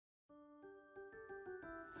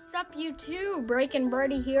What's up, YouTube? Breaking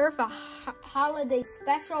Birdie here for holiday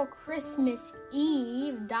special Christmas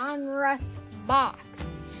Eve Donruss box.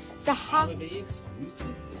 It's a holiday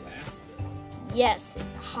exclusive blaster. Yes,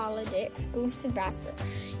 it's a holiday exclusive blaster.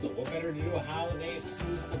 So what better to do a holiday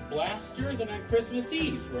exclusive blaster than on Christmas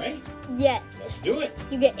Eve, right? Yes. Let's do it.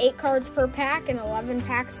 You get 8 cards per pack and 11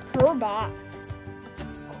 packs per box.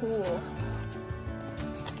 It's cool.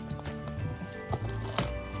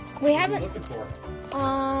 We haven't. What are you looking for?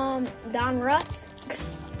 Donruss.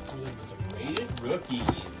 Some rated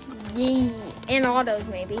rookies. Yee. And autos,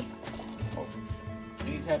 maybe.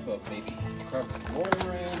 Any type of maybe Trevor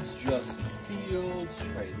Lawrence, Justin Fields,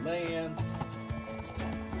 Trey Lance.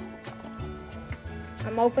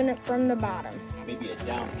 I'm opening it from the bottom. Maybe a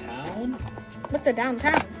downtown. What's a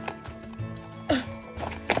downtown? And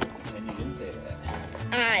you didn't say that.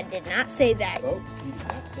 I did not say that. Folks, he did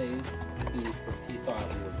not say he thought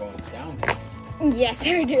we were going downtown. Yes,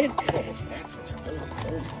 I did. Almost packs in there.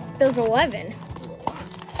 Holy. There's 11.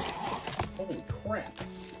 Holy crap.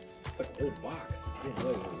 It's like a whole box. I didn't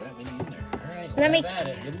realize there was that many in there. Alright, Let me at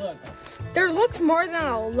it. Good luck. There looks more than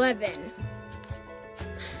 11.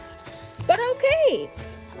 But okay.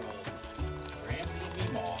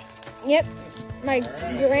 Yep. My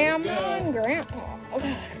grandma and grandpa.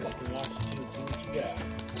 Okay, let's go. Good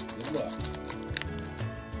luck.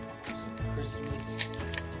 Christmas.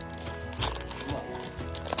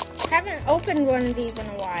 Haven't opened one of these in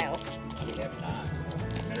a while. We have not.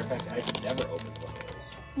 Matter of fact, I've never opened one of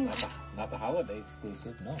those. Not the holiday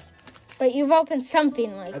exclusive, no. But you've opened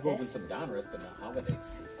something like I've this. opened some Donruss, but not holiday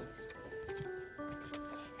exclusive.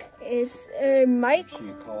 It's a mic. Should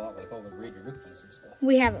you call out like all the rated rookies and stuff?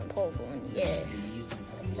 We haven't pulled one yet.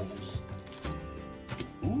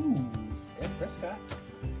 Ooh, yeah, Prescott.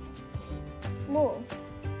 Whoa.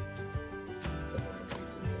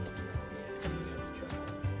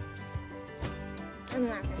 I'm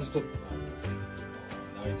not gonna. Just put,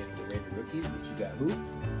 now you're getting the rated rookies, but you got who?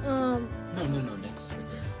 No, next. Right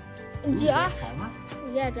there. Josh Palmer?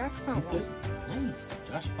 Yeah, Josh Palmer. He's good. Nice.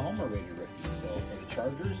 Josh Palmer rated rookie. So for the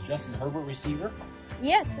Chargers, Justin Herbert receiver.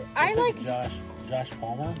 Yes, I like Josh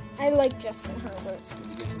Palmer. I like Justin Herbert.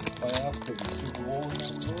 Did you get to the playoffs? Could be Super Bowl in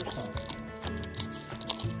there or something.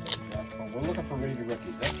 We're looking for rated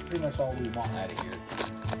rookies. That's pretty much all we want out of here.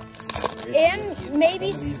 And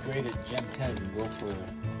maybe some of these graded Gem 10 can go for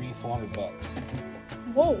 $300-400.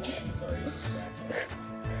 Whoa. I'm sorry, I distracted.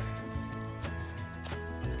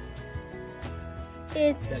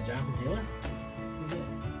 It's Is that Jonathan Taylor?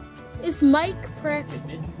 It's Mike Pratt.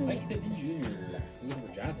 Mike Pittman Jr. Looking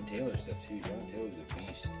for Jonathan Taylor stuff too. Jonathan Taylor's a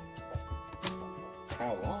beast.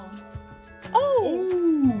 How long? Oh!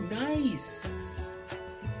 Ooh, nice.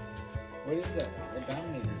 What is that one? What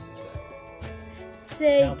Dominators is that?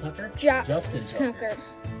 Say Cal Tucker? Justin Tucker.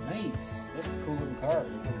 Nice. That's a cool looking card.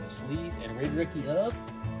 Look at the sleeve and rated rookie of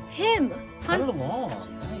him. Hunter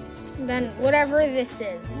Long. Nice. Then whatever this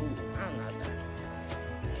is. Ooh. I'm not done.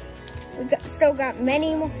 We still got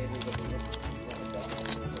many more.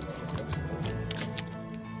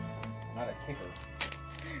 Not a kicker,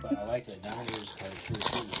 but I like the Dominators card too.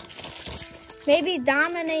 Maybe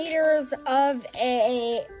Dominators of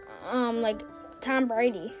a like Tom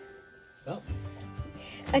Brady. So.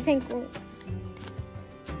 I think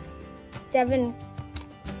Devin,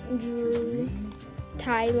 Drew,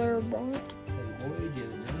 Tyler, Braun.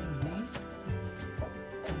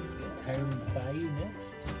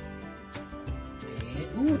 next.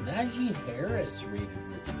 And, ooh, Najee Harris rated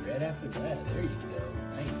rookie right after that. There you go.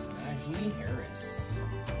 Nice. Najee Harris.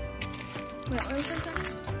 Wait, one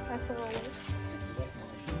second. That's the wrong one.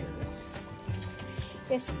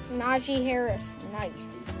 Yes, Najee Harris.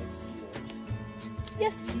 Nice.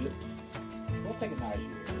 Yes. We'll take a Najee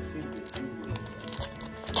Harris.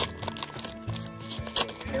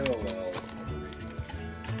 Parallel.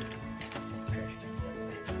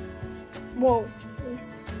 Whoa.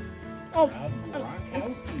 Oh.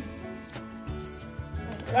 Gronkowski.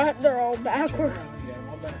 They're all backwards. You got them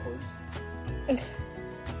all backwards. Okay.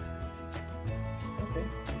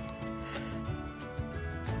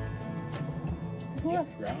 Yeah,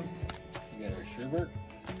 Brown. You got our Sherbert.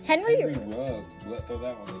 Henry Ruggs. Throw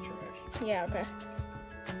that one in the trash. Yeah, okay.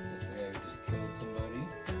 This guy just killed somebody.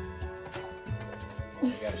 We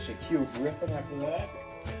got a Shaquille Griffin after that.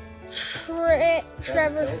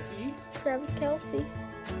 Travis Kelce.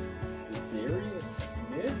 Darius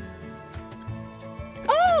Smith.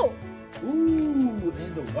 Oh! Ooh,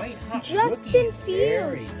 and the white hot Justin rookies. Fields.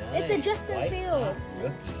 Very nice. It's a Justin white Fields. Hot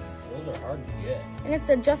rookies. Those are hard to get. And it's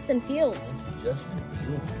a Justin Fields. It's a Justin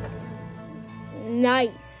Fields.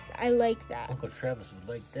 Nice. I like that. Uncle Travis would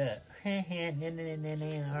like that.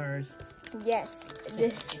 Ours. Yes.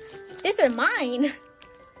 This is mine.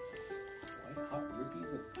 White hot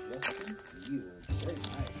ribbies of Justin Fields. Very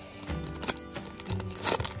nice.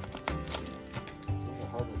 Those are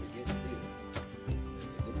harder to get too.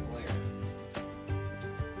 That's a good player.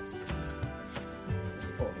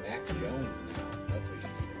 Let's call Mac Jones now. That's what he's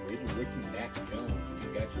thinking. Rated Ricky Mac Jones, and you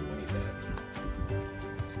got your money back.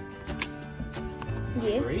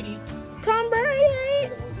 Yeah. Brady. Tom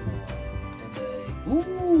Brady.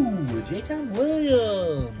 Ooh, J-Tom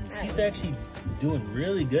Williams. He's actually doing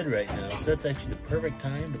really good right now. So that's actually the perfect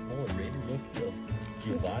time to pull a rated rookie of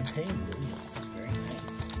Javonte Williams. Very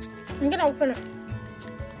nice. I'm gonna open it.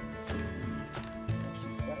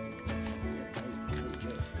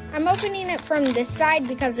 I'm opening it from this side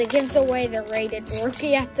because it gives away the rated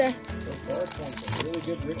rookie at the. So far, it's one really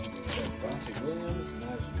good rookies. Javonte Williams,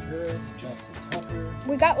 Najee Harris, Justin Tucker.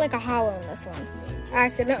 We got like a hollow in this one. I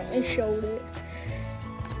accidentally showed it.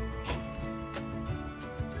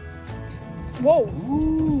 Whoa.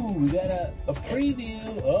 Ooh, we got a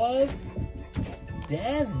preview of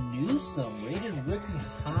Daz Newsome, rated rookie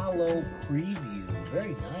hollow preview.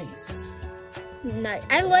 Very nice. Nice.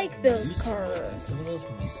 I like those Newsome, cards. some of those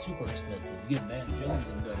can be super expensive. You get Matt Jones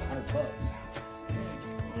and about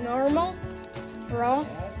 $100. Normal? Raw?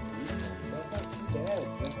 Daz Newsome, so that's not too bad.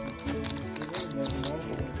 Justin Fields is good, and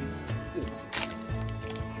normal when he's good.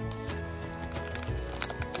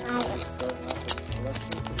 Ow. Starting off with the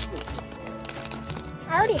collection.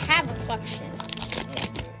 I already have a collection.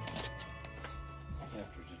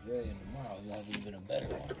 After today and tomorrow, you'll have even a better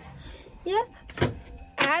one. Yep.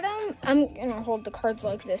 Adam, I'm gonna hold the cards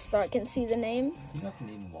like this so I can see the names. You don't have to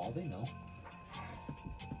name them all, they know.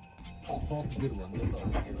 Just pull up the good one, that's all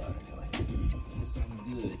they care about anyway. Get something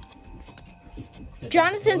good.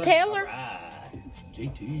 Jonathan Taylor. Alright.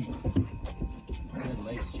 JT. Good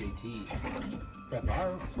likes JT. Brett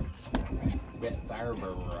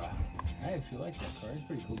Favre. I actually like that card. It's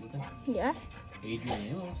pretty cool looking. Yeah. Adrian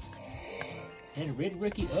Amos. And a red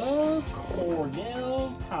rookie of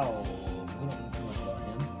Cordell Powell. We don't know too much about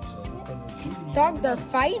him, so we'll come and see. Dogs are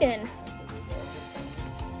fighting.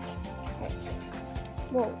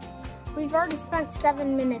 Whoa. We've already spent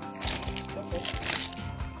 7 minutes. Okay.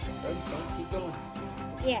 Keep going.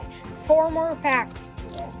 Yeah. 4 more packs.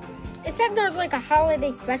 It said there's like a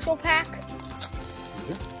holiday special pack. Is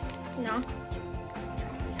it? No.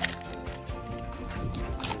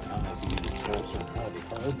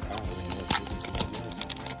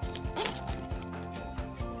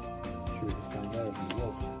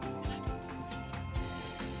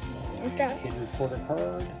 Okay. Kid reporter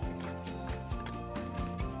card.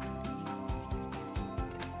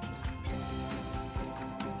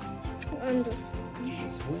 I'm just.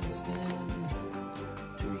 James Winston.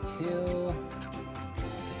 Tyreek Hill.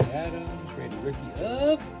 Adams. Rated rookie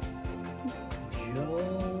of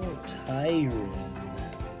Joe Tyron.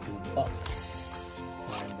 The Bucks.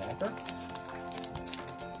 Linebacker.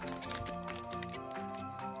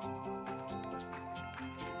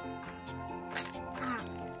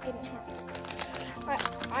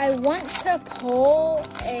 I want to pull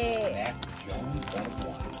a. Mac Jones, got a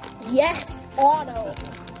 1. Yes, auto.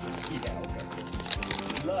 Yeah, okay.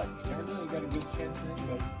 Good luck. You never know, you got a good chance in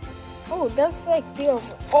anybody. Oh, this like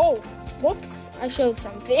feels. Oh, whoops! I showed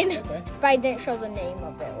something, Okay. but I didn't show the name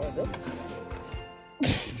of it.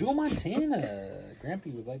 Joe Montana.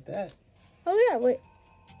 Grampy would like that. Oh yeah, wait.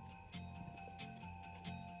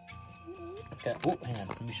 Okay. Oh, hang on.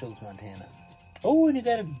 Let me show this Montana. Oh, and you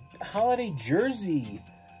got a holiday jersey.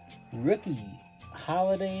 Rookie.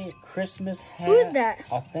 Holiday Christmas hat. Who is that?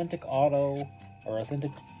 Authentic auto. Or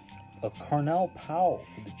authentic of Cornell Powell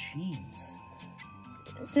for the Chiefs.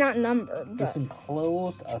 It's not numbered. This But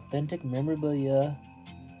enclosed authentic memorabilia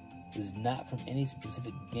is not from any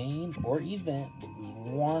specific game or event, but was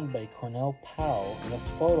worn by Cornell Powell in a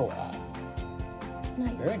photo op.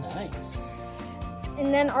 nice. Very nice.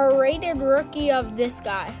 And then our rated rookie of this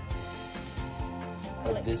guy.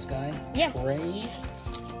 Of this guy? Yeah. Trey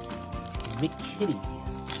McKitty.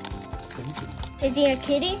 Is he a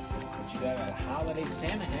kitty? But you got a holiday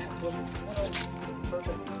Santa hat, so that's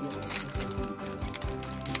perfect.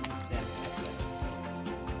 Santa hat.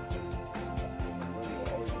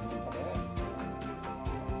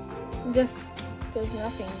 Just there's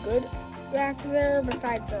nothing good back there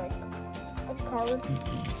besides like a card.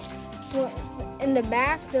 Well, in the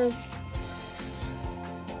back there's.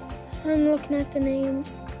 I'm looking at the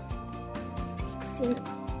names. See,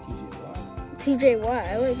 TJ Watt.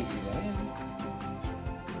 I like.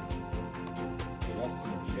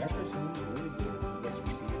 Justin Jefferson, really good. Best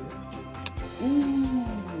receivers. Ooh,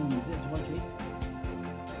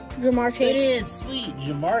 Jamar It Chase. is sweet.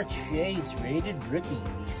 Jamar Chase, rated rookie,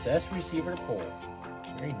 the best receiver to pull.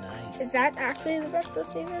 Very nice. Is that actually the best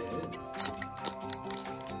receiver? It is.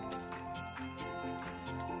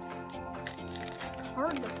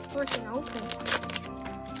 Hard to freaking open.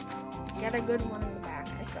 Got a good one in the back.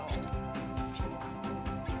 I saw it.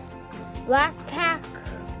 Last pack.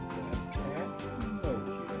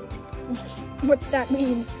 What's that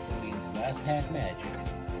mean? It means last pack magic.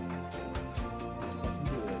 Something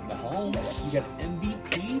good. Mahomes, you got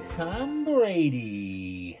MVP Tom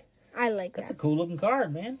Brady. I like That's a that. cool looking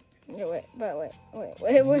card, man. Wait.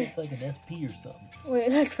 It's like an SP or something. Wait,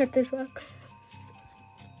 let's put this up.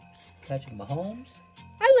 Patrick Mahomes,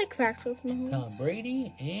 I like Patrick Mahomes. Tom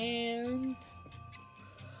Brady, and...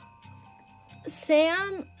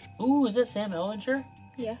 Sam. Ooh, is that Sam Ellinger?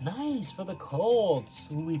 Yeah. Nice for the Colts.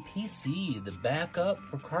 Who we PC, the backup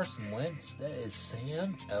for Carson Wentz. That is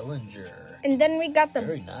Sam Ellinger. And then we got the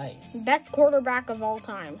Very nice. best quarterback of all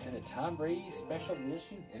time. And a Tom Brady Special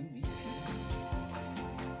Edition MVP.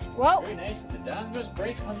 Well, Very nice. With the Donruss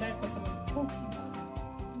break, come back with some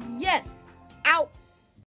Pokemon. yes.